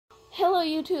Hello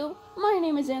YouTube, my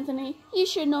name is Anthony. You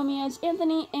should know me as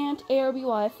Anthony Ant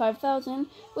ARBY 5000,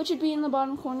 which should be in the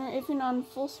bottom corner if you're not on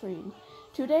full screen.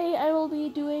 Today I will be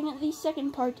doing the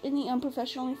second part in the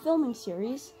Unprofessionally Filming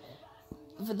series.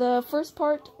 The first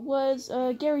part was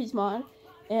Gary's mod,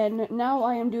 and now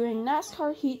I am doing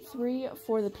NASCAR Heat 3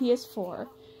 for the PS4.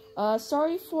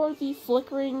 Sorry for the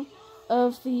flickering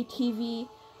of the TV,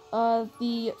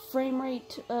 the frame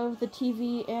rate of the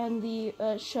TV, and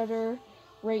the shutter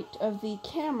rate of the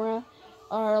camera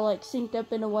are like synced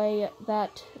up in a way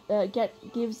that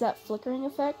gives that flickering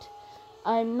effect.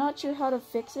 I'm not sure how to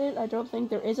fix it. I don't think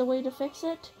there is a way to fix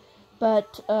it,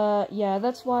 but yeah,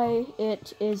 that's why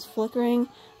it is flickering.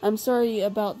 I'm sorry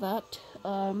about that.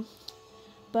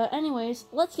 But anyways,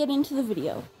 let's get into the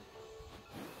video.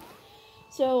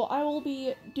 So I will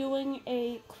be doing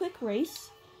a quick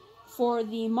race for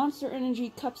the Monster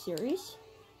Energy Cup Series.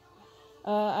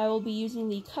 I will be using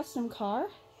the custom car,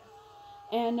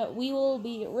 and we will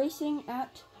be racing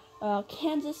at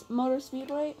Kansas Motor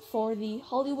Speedway for the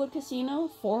Hollywood Casino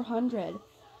 400.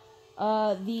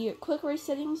 The quick race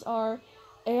settings are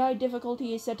AI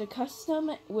difficulty is set to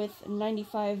custom with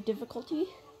 95 difficulty,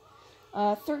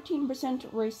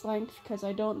 13% race length because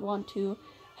I don't want to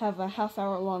have a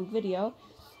half-hour long video.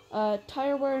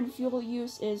 Tire wear and fuel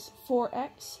use is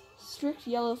 4x, strict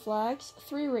yellow flags,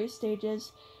 3 race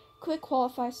stages, quick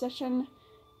qualify session,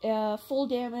 full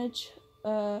damage,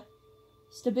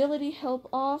 stability help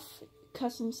off,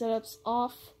 custom setups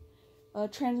off,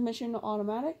 transmission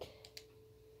automatic.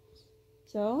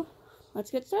 So, let's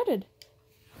get started.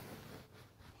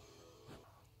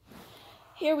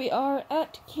 Here we are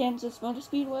at Kansas Motor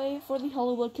Speedway for the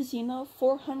Hollywood Casino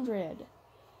 400.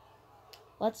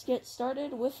 Let's get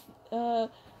started with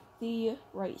the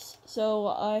race. So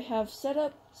I have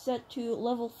set to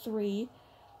level 3,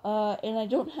 and I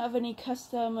don't have any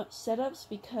custom setups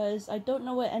because I don't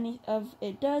know what any of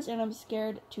it does, and I'm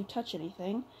scared to touch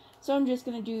anything. So I'm just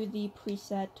gonna do the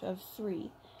preset of 3,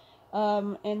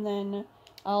 and then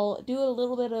I'll do a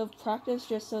little bit of practice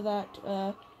just so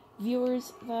that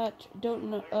viewers that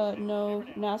don't know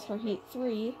NASCAR Heat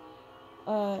 3,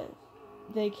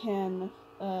 they can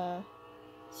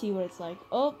see what it's like.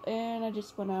 Oh, and I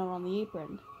just went out on the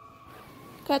apron.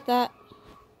 Cut that.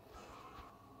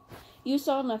 You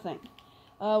saw nothing.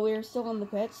 We're still in the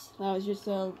pits. That was just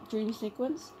a dream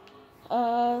sequence.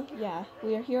 Yeah,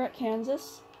 we are here at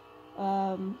Kansas.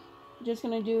 Just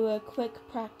gonna do a quick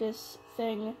practice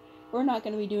thing. We're not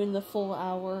gonna be doing the full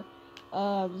hour.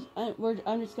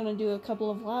 I'm just gonna do a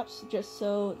couple of laps just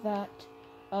so that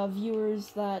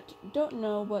viewers that don't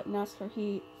know what NASCAR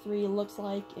Heat 3 looks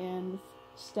like and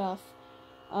stuff,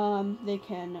 they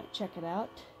can check it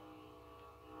out.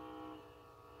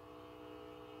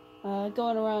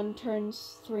 Going around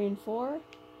turns 3 and 4,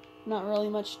 not really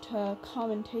much to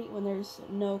commentate when there's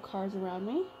no cars around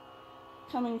me.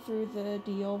 Coming through the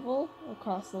D-oval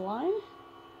across the line,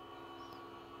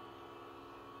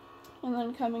 and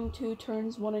then coming to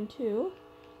turns 1 and 2,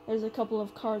 there's a couple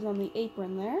of cars on the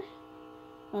apron there.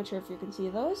 Not sure if you can see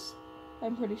those.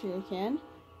 I'm pretty sure you can.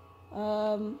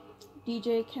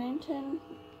 DJ Kennington,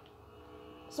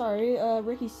 sorry,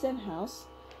 Ricky Stenhouse,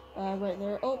 right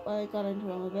there. Oh, I got into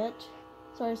him a bit.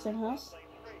 Sorry, Stenhouse.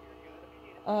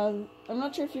 I'm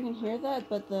not sure if you can hear that,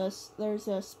 but there's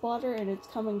a spotter and it's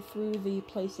coming through the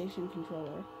PlayStation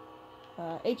controller.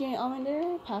 AJ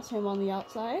Allmendinger, pass him on the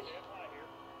outside.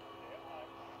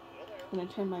 I'm gonna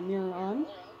turn my mirror on.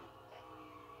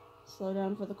 Slow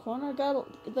down for the corner.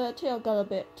 The tail got a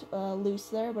bit loose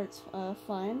there, but it's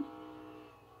fine.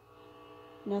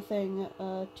 Nothing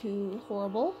too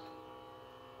horrible.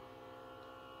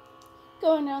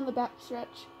 Going down the back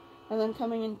stretch, and then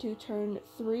coming into turn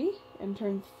 3 and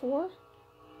turn 4.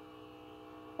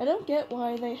 I don't get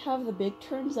why they have the big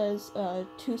turns as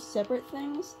 2 separate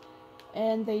things,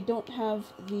 and they don't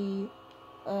have the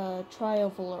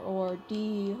tri-oval or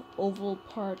D-oval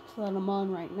part that I'm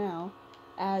on right now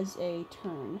as a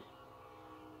turn.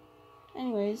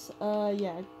 Anyways,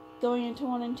 yeah, going into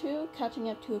 1 and 2, catching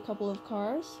up to a couple of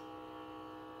cars.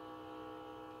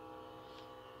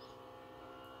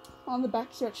 On the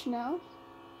back stretch now,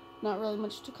 not really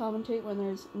much to commentate when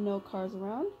there's no cars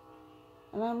around.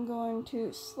 And I'm going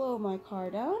to slow my car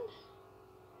down,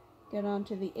 get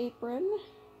onto the apron,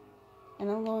 and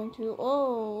I'm going to,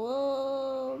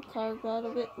 whoa, car got a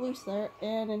bit loose there,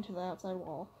 and into the outside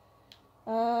wall.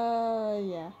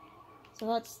 Yeah. So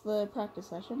that's the practice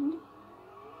session.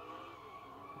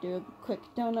 Do a quick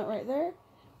donut right there.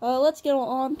 Let's get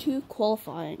on to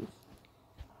qualifying.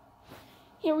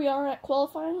 Here we are at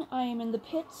qualifying. I am in the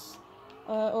pits,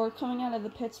 or coming out of the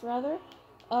pits rather.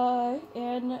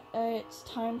 And it's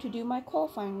time to do my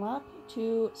qualifying lap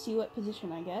to see what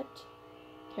position I get.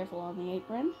 Careful on the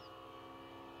apron.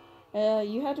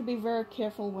 You have to be very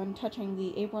careful when touching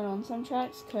the apron on some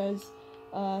tracks, because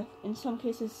in some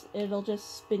cases it'll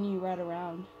just spin you right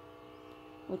around,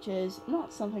 which is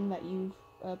not something that you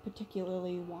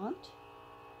particularly want.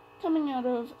 Coming out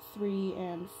of 3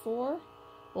 and 4,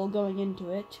 well, going into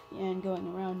it and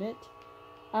going around it.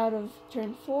 Out of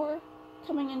turn 4,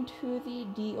 coming into the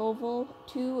D oval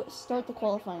to start the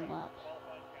qualifying lap.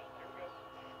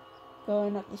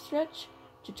 Going up the stretch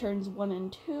to turns 1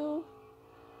 and 2.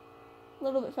 A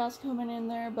little bit fast coming in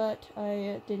there, but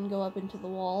I didn't go up into the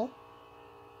wall.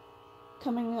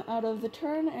 Coming out of the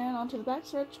turn and onto the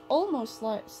backstretch, almost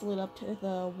slid up to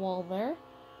the wall there.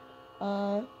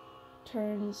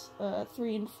 Turns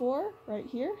 3 and 4 right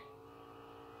here.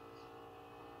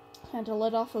 Had to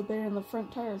let off a bit and the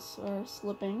front tires are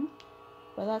slipping,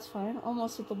 but that's fine.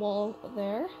 Almost hit the wall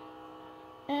there.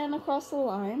 And across the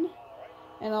line,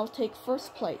 and I'll take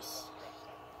first place.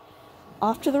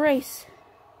 Off to the race.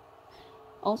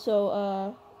 Also,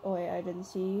 oh wait, I didn't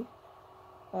see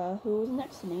who was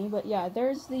next to me, but yeah,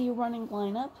 there's the running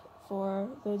lineup for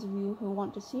those of you who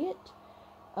want to see it.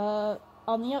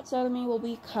 On the outside of me will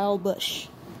be Kyle Busch.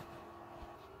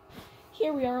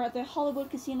 Here we are at the Hollywood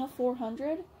Casino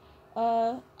 400.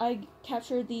 I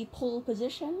captured the pole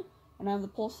position, and I'm the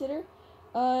pole sitter.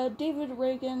 David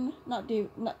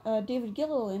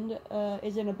Gilliland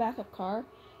is in a backup car.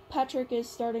 Patrick is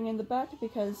starting in the back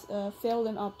because failed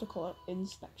an optical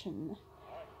inspection.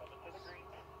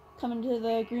 Coming to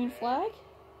the green flag.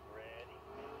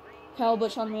 Kyle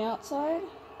Busch on the outside.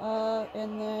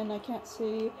 And then I can't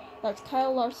see. That's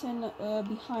Kyle Larson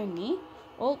behind me.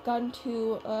 Oh, got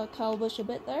into Kyle Busch a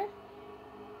bit there.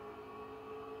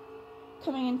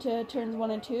 Coming into turns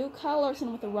 1 and 2. Kyle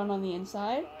Larson with a run on the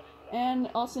inside. And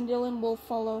Austin Dillon will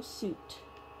follow suit.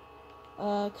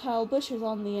 Kyle Busch is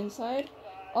on the inside.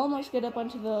 Almost get up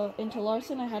into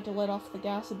Larson. I had to let off the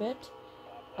gas a bit.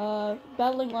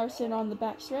 Battling Larson on the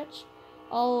backstretch.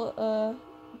 I'll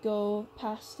go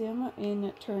past him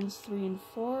in turns 3 and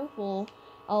 4. Well,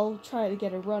 I'll try to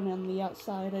get a run on the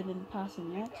outside. I didn't pass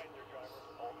him yet.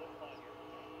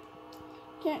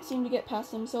 Can't seem to get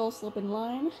past him, so I'll slip in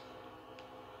line.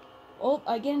 Oh,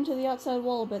 I get into the outside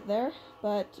wall a bit there,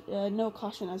 but no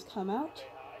caution has come out.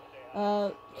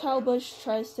 Kyle Busch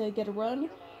tries to get a run.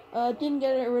 Didn't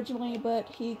get it originally, but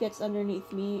he gets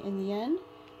underneath me in the end.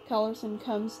 Kyle Larson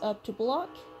comes up to block.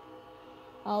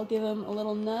 I'll give him a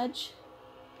little nudge.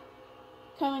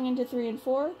 Coming into 3 and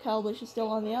 4, Kyle Busch is still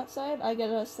on the outside. I get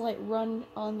a slight run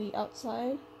on the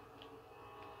outside.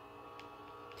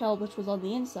 Kyle Busch was on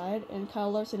the inside, and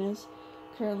Kyle Larson is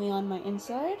currently on my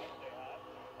inside.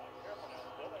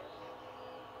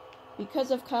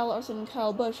 Because of Kyle Larson and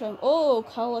Kyle Busch,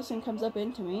 Kyle Larson comes up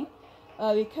into me.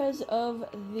 Because of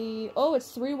the... Oh,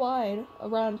 it's 3 wide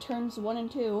around turns 1 and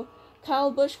 2.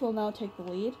 Kyle Busch will now take the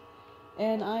lead.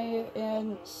 And I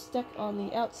am stuck on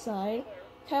the outside.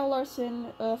 Kyle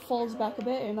Larson falls back a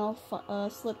bit, and I'll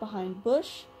slip behind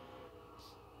Busch.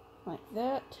 Like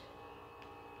that.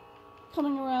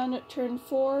 Coming around at turn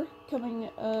 4. Coming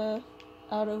out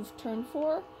of turn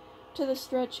 4 to the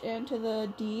stretch and to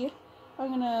the D. I'm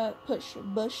gonna push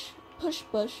Busch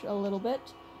a little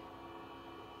bit.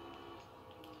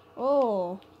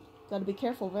 Oh, gotta be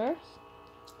careful there.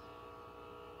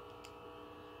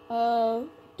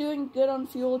 Doing good on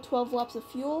fuel, 12 laps of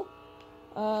fuel.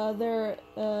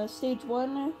 Stage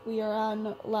 1, we are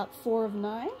on lap 4 of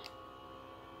 9.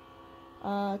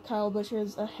 Kyle Busch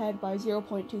is ahead by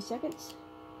 0.2 seconds.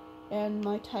 And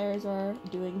my tires are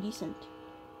doing decent.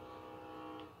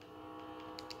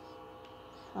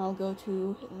 I'll go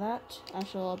to that.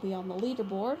 Actually, I'll be on the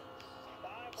leaderboard.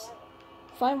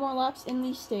 5 more laps in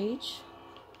the stage.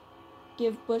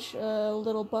 Give Busch a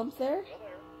little bump there.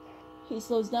 He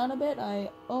slows down a bit.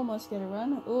 I almost get a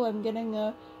run. Oh, I'm getting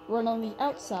a run on the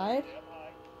outside.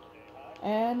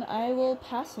 And I will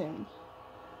pass him.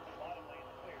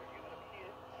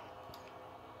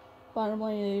 Bottom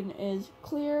lane is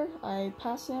clear. I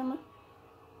pass him.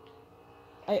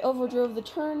 I overdrove the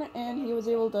turn, and he was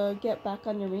able to get back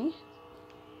under me.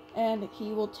 And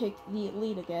he will take the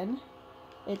lead again.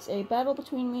 It's a battle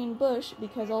between me and Busch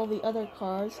because all the other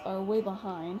cars are way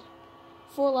behind.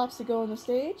 4 laps to go on the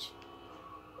stage.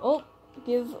 Oh,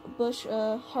 give Busch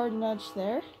a hard nudge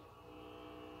there.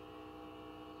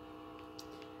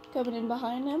 Coming in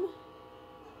behind him.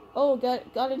 Oh,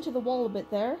 got into the wall a bit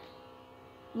there.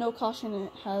 No caution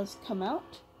has come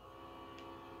out.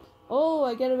 Oh,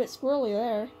 I get a bit squirrely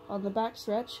there on the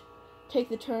backstretch. Take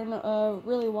the turn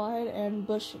really wide, and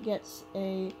Busch gets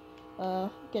a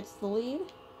gets the lead.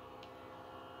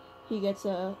 He gets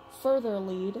a further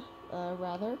lead,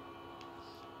 rather.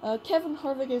 Kevin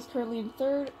Harvick is currently in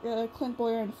third, Clint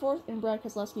Boyer in fourth, and Brad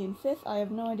Keselowski in fifth. I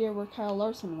have no idea where Kyle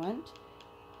Larson went.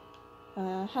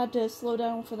 Had to slow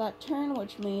down for that turn,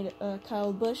 which made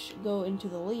Kyle Busch go into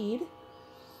the lead.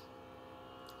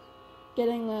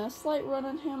 Getting a slight run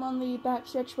on him on the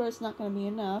backstretch, but it's not going to be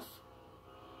enough.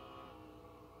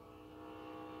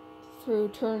 Through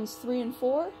turns 3 and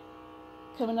 4,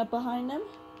 coming up behind him.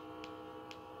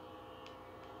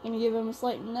 Gonna give him a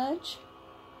slight nudge.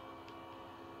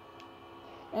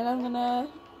 And I'm gonna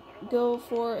go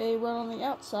for a run on the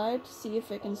outside to see if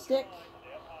it can stick.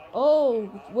 Oh,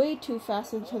 way too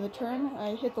fast into the turn.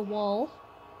 I hit the wall.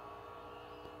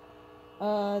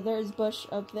 There's Busch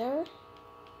up there.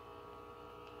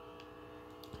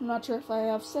 I'm not sure if I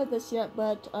have said this yet,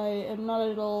 but I am not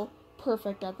at all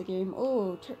perfect at the game.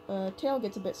 Oh, tail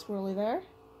gets a bit swirly there.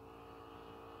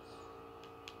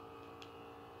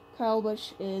 Kyle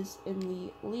Busch is in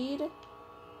the lead.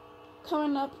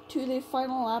 Coming up to the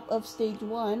final lap of stage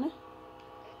 1.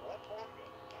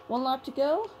 1 lap to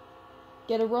go.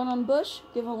 Get a run on Busch.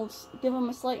 Give him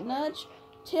a slight nudge.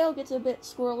 Tail gets a bit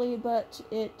squirrely, but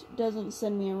it doesn't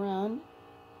send me around.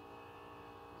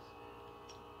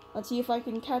 Let's see if I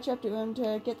can catch up to him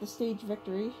to get the stage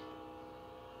victory.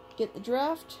 Get the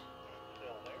draft.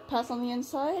 Pass on the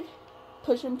inside.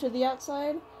 Push him to the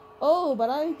outside. Oh, but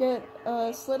I get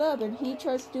slid up, and he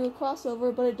tries to do a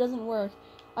crossover, but it doesn't work.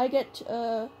 I get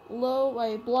low,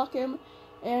 I block him,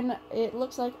 and it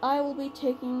looks like I will be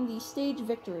taking the stage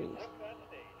victory.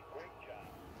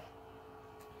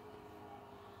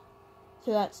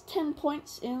 So that's 10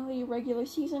 points in the regular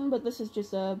season, but this is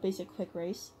just a basic quick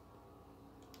race.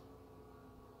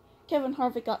 Kevin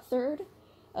Harvick got third,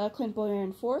 Clint Boyer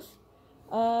in fourth,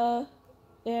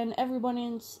 and everyone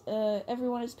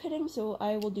is pitting, so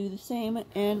I will do the same,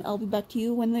 and I'll be back to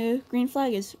you when the green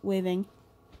flag is waving.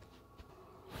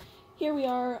 Here we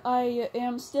are. I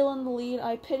am still in the lead.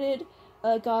 I pitted,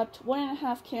 got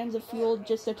 1.5 cans of fuel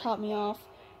just to top me off,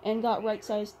 and got right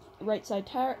side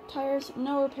tires,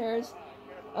 no repairs.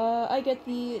 I get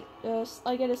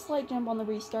a slight jump on the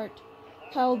restart.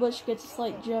 Kyle Busch gets a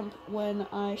slight jump when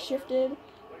I shifted.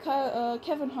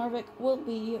 Kevin Harvick will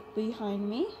be behind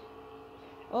me.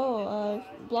 Oh,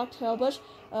 blocked Kyle Busch.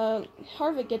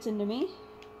 Harvick gets into me,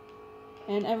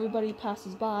 and everybody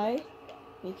passes by.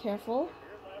 Be careful.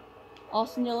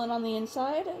 Austin Dillon on the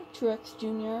inside. Truex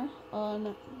Jr.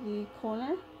 on the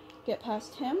corner. Get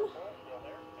past him.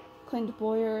 Clint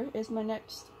Boyer is my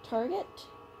next target,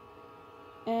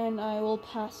 and I will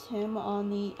pass him on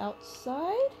the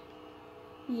outside.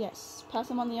 Yes, pass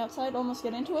him on the outside, almost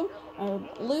get into him. I'm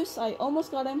loose, I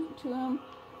almost got into him.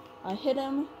 I hit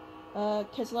him.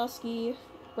 Brad Keselowski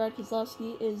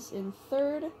is in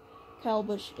third. Kyle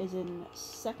Busch is in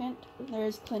second.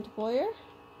 There's Clint Boyer.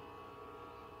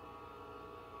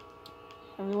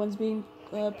 Everyone's being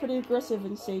pretty aggressive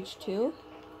in stage 2.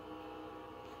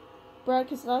 Brad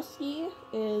Keselowski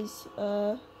is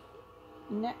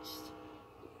next.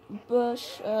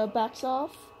 Busch backs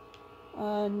off.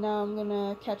 Now I'm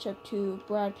gonna catch up to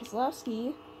Brad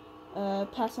Keselowski,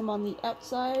 pass him on the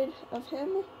outside of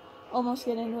him, almost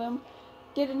get into him,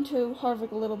 get into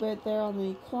Harvick a little bit there on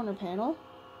the corner panel.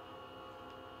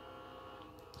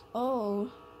 Oh,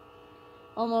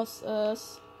 almost,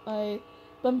 I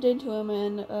bumped into him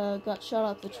and got shot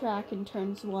off the track in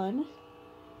turns 1.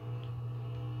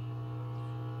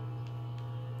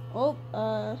 Oh,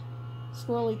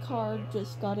 squirrely car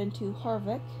just got into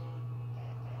Harvick.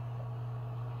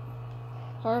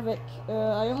 Harvick,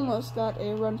 I almost got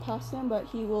a run past him, but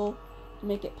he will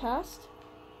make it past.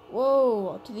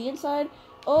 Whoa, to the inside.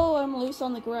 Oh, I'm loose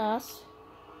on the grass.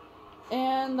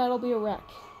 And that'll be a wreck.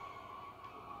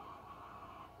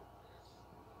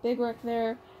 Big wreck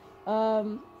there.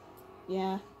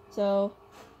 Yeah, so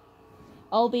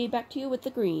I'll be back to you with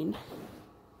the green.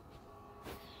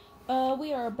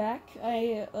 We are back.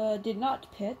 I did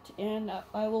not pit, and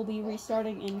I will be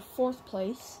restarting in 4th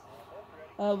place.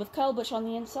 With Kyle Busch on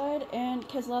the inside and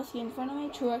Keselowski in front of me,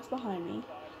 Truex behind me.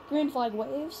 Green flag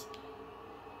waves.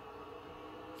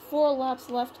 4 laps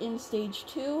left in stage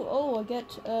 2. Oh, I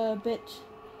get a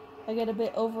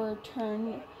bit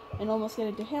overturned and almost get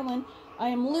into Hamlin. I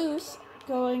am loose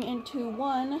going into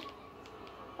 1.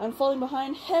 I'm falling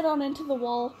behind, head on into the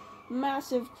wall,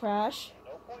 massive crash.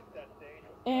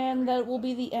 And that will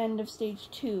be the end of stage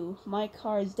 2. My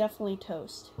car is definitely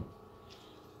toast.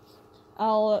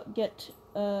 I'll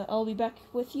be back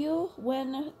with you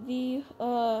when the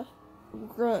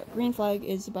green flag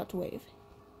is about to wave.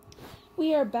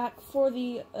 We are back for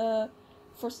the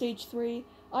for stage 3.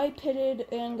 I pitted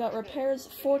and got repairs,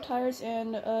 4 tires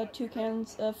and 2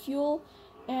 cans of fuel,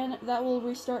 and that will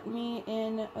restart me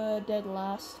in dead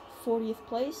last, 40th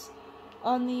place,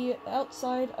 on the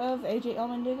outside of AJ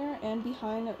Allmendinger and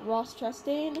behind Ross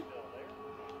Chastain.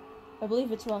 I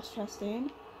believe it's Ross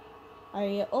Chastain.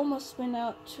 I almost spin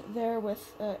out there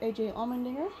with AJ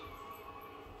Allmendinger.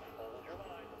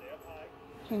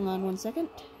 Hang on one second.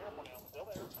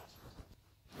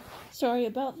 Sorry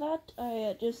about that.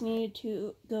 I just needed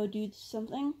to go do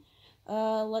something.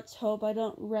 Let's hope I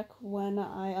don't wreck when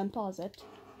I unpause it.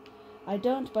 I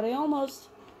don't, but I almost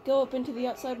go up into the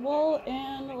outside wall,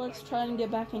 and let's try and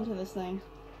get back into this thing.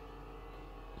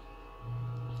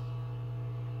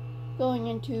 Going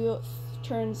into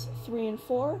turns 3 and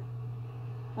 4.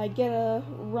 I get a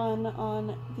run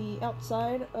on the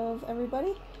outside of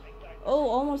everybody. Oh,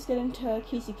 almost get into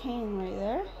Casey Kane right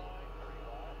there.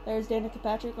 There's Danica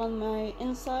Patrick on my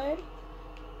inside.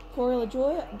 Corey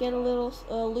LaJoie, get a little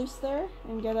loose there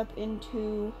and get up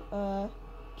into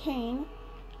Kane.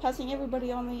 Passing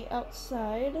everybody on the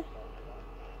outside.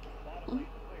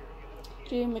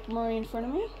 Jamie McMurray in front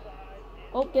of me.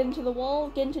 Oh, get into the wall,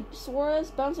 get into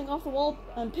Suarez, bouncing off the wall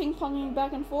and ping-ponging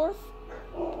back and forth.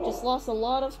 Just lost a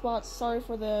lot of spots. Sorry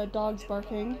for the dogs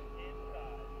barking.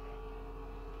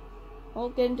 Oh,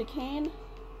 get into Kane.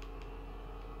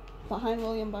 Behind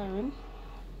William Byron.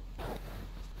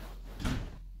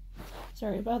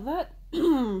 Sorry about that.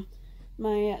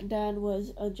 My dad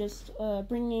was just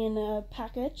bringing in a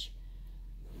package.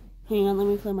 Hang on, let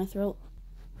me clear my throat.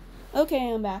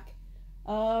 Okay, I'm back.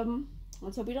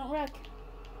 Let's hope we don't wreck.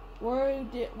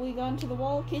 We got into the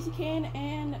wall, Casey Kane,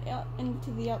 and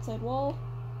into the outside wall,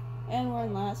 and we're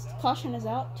in last. Caution is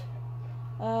out.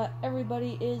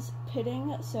 Everybody is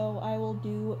pitting, so I will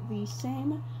do the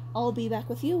same. I'll be back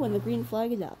with you when the green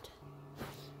flag is out.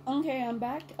 Okay, I'm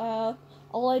back.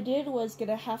 All I did was get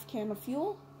a half can of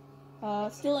fuel.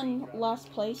 Still in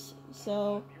last place,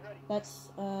 so that's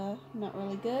not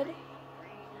really good.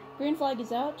 Green flag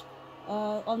is out.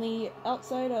 On the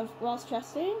outside of Ross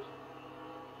Chastain.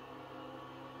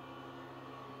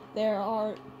 There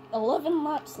are 11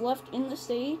 laps left in the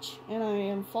stage, and I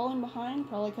am falling behind,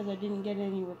 probably because I didn't get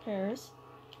any repairs.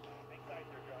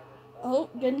 Oh,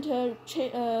 get into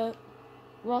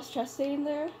Ross Chastain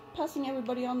there, passing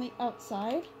everybody on the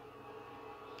outside.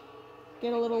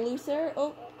 Get a little loose there.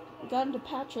 Oh, got into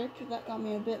Patrick, that got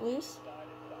me a bit loose.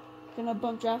 Gonna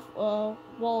bump draft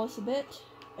Wallace a bit,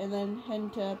 and then head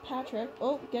into Patrick.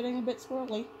 Oh, getting a bit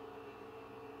squirrely.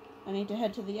 I need to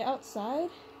head to the outside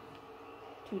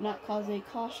to not cause a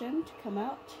caution to come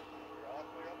out.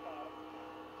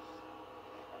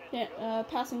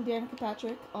 Passing Danica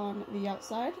Patrick on the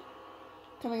outside.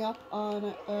 Coming up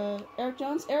on Eric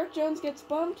Jones. Eric Jones gets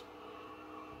bumped,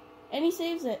 and he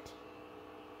saves it.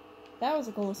 That was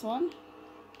a close one.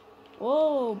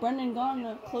 Whoa, Brendan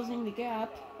Gaughan closing the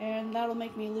gap, and that'll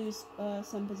make me lose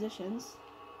some positions.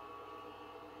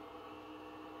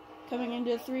 Coming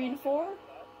into 3 and 4.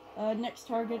 Next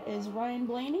target is Ryan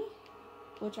Blaney,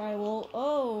 which I will...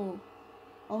 Oh!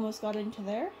 Almost got into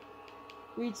there.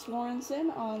 Reed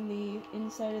Swanson on the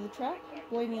inside of the track.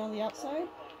 Blaney on the outside.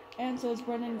 And so is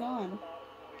Brendan Gaughan.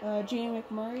 Jamie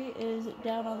McMurray is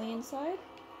down on the inside.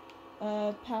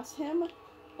 Past him.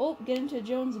 Oh, get into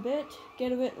Jones a bit.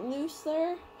 Get a bit loose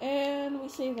there. And we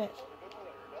save it.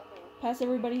 Pass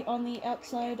everybody on the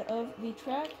outside of the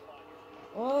track.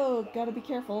 Oh, gotta be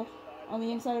careful. On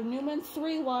the inside of Newman,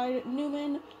 3 wide.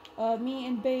 Newman, me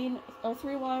and Bain are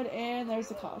 3 wide, and there's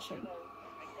the caution.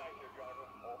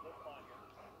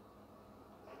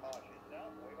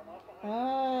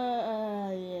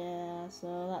 Yeah,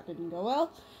 so that didn't go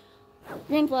well.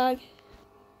 Green flag,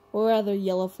 or rather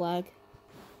yellow flag.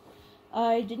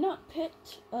 I did not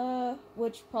pit,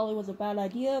 which probably was a bad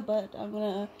idea, but I'm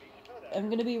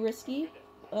gonna be risky.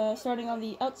 Starting on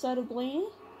the outside of Blaney.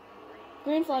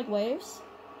 Green flag waves.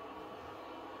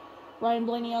 Ryan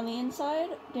Blaney on the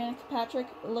inside. Danica Patrick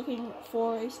looking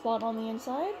for a spot on the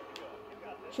inside.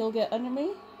 She'll get under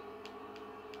me.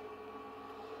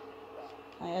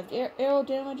 I have aero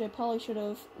damage. I probably should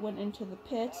have went into the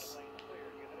pits.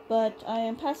 But I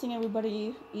am passing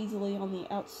everybody easily on the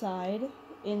outside.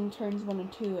 In turns 1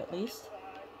 and 2 at least.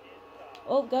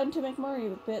 Oh, got into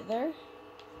McMurray a bit there.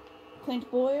 Clint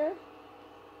Boyer.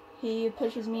 He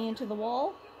pushes me into the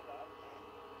wall.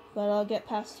 But I'll get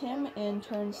past him in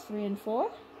turns 3 and 4.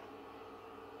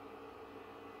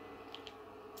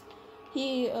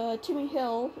 Timmy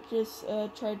Hill just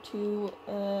tried to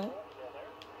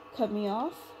cut me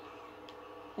off.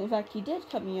 In fact, he did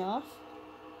cut me off.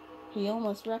 He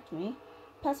almost wrecked me.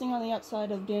 Passing on the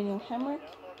outside of Daniel Hemrick,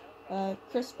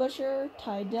 Chris Buescher,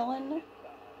 Ty Dillon,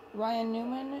 Ryan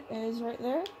Newman is right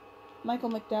there. Michael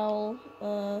McDowell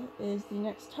is the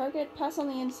next target. Pass on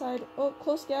the inside. Oh,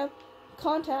 close gap.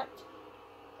 Contact.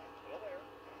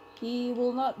 He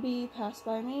will not be passed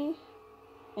by me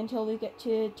until we get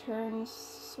to turn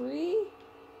 3.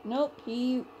 Nope,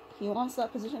 he wants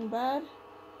that position bad.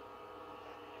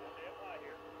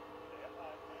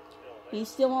 He's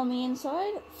still on the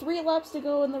inside. 3 laps to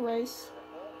go in the race.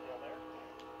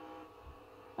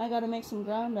 I gotta make some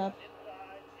ground up.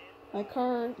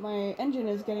 My engine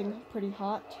is getting pretty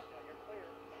hot.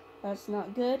 That's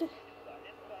not good.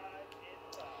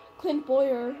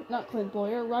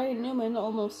 Ryan Newman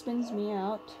almost spins me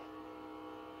out.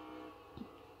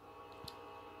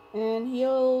 And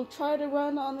he'll try to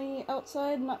run on the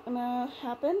outside, not gonna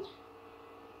happen.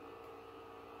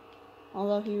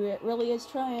 Although he really is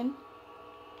trying.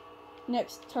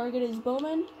 Next target is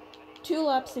Bowman. 2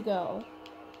 laps to go.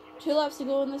 2 laps to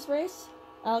go in this race.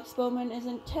 Alex Bowman is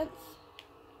in 10th.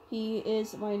 He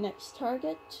is my next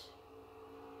target.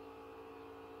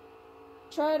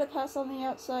 Try to pass on the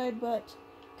outside, but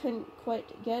couldn't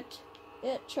quite get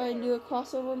it. Try and do a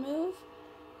crossover move.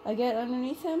 I get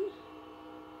underneath him,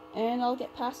 and I'll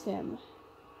get past him.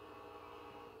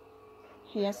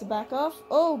 He has to back off.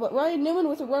 Oh, but Ryan Newman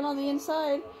with a run on the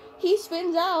inside. He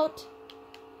spins out.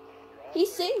 He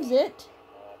saves it.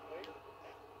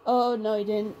 Oh, no, he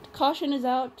didn't. Caution is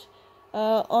out.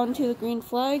 Onto the green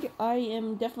flag. I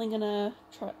am definitely gonna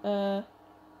try,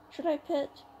 should I pit?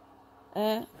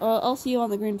 I'll see you on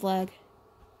the green flag.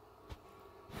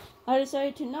 I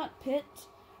decided to not pit.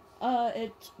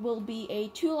 It will be a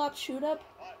 2-lap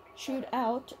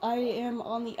shootout. I am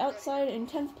on the outside in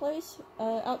 10th place,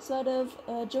 outside of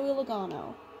Joey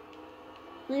Logano.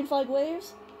 Green flag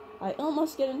waves. I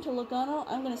almost get into Logano.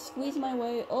 I'm gonna squeeze my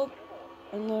way. Oh,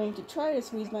 I'm going to try to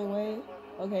squeeze my way.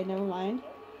 Okay, never mind.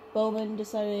 Bowman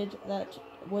decided that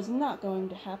was not going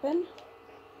to happen,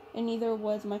 and neither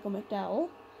was Michael McDowell.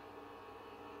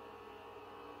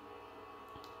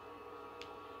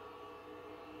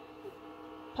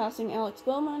 Passing Alex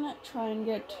Bowman, try and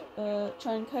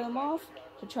cut him off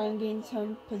to try and gain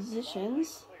some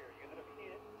positions.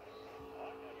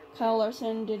 Kyle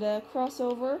Larson did a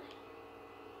crossover.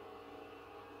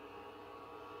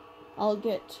 I'll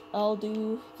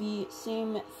do the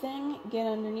same thing, get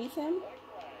underneath him.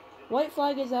 White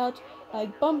flag is out. I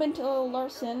bump into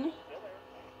Larson.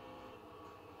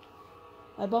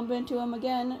 I bump into him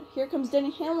again. Here comes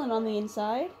Denny Hamlin on the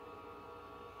inside.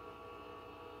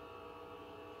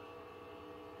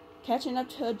 Catching up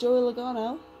to Joey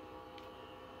Logano.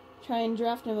 Try and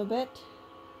draft him a bit.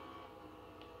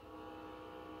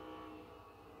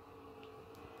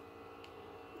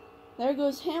 There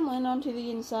goes Hamlin onto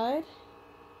the inside.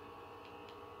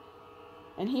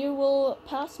 And he will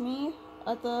pass me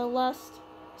at the last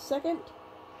second.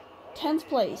 10th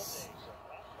place.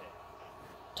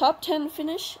 Top 10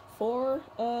 finish for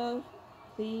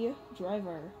the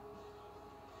driver.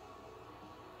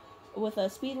 With a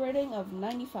speed rating of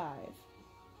 95.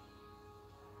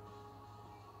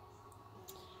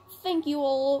 Thank you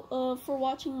all for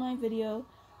watching my video.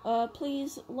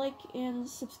 Please like and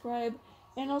subscribe.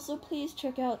 And also please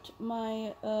check out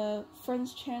my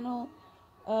friend's channel,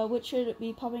 which should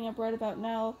be popping up right about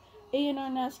now. A&R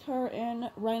NASCAR and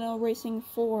Rhino Racing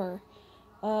 4.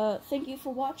 Thank you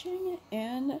for watching,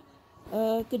 and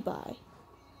goodbye.